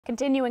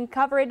Continuing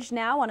coverage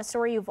now on a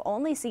story you've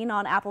only seen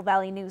on Apple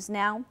Valley News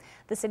Now.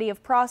 The city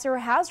of Prosser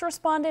has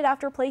responded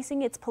after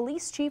placing its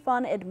police chief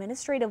on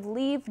administrative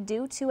leave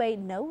due to a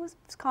no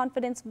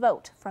confidence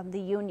vote from the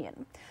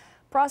union.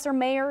 Prosser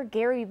Mayor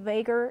Gary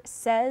Vager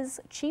says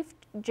Chief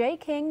Jay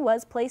King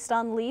was placed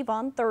on leave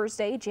on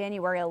Thursday,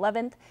 January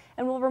 11th,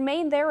 and will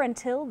remain there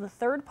until the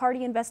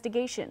third-party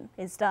investigation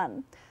is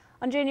done.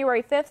 On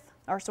January 5th,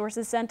 our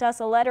sources sent us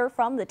a letter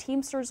from the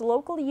Teamsters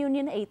Local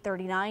Union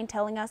 839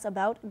 telling us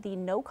about the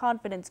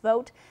no-confidence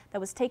vote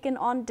that was taken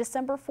on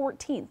December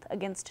 14th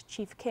against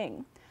Chief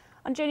King.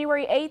 On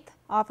January 8th,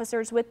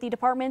 officers with the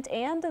department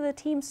and the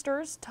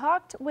Teamsters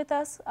talked with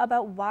us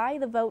about why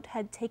the vote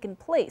had taken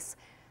place.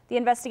 The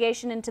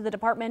investigation into the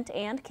department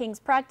and King's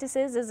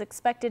practices is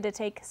expected to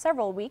take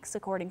several weeks,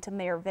 according to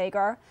Mayor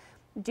Vager.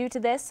 Due to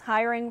this,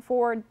 hiring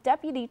for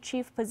deputy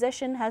chief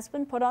position has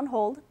been put on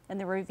hold, and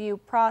the review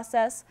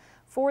process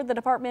for the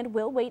department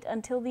will wait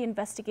until the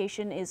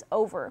investigation is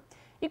over.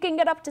 You can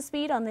get up to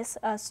speed on this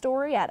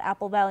story at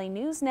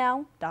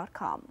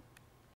applevalleyNewsNow.com.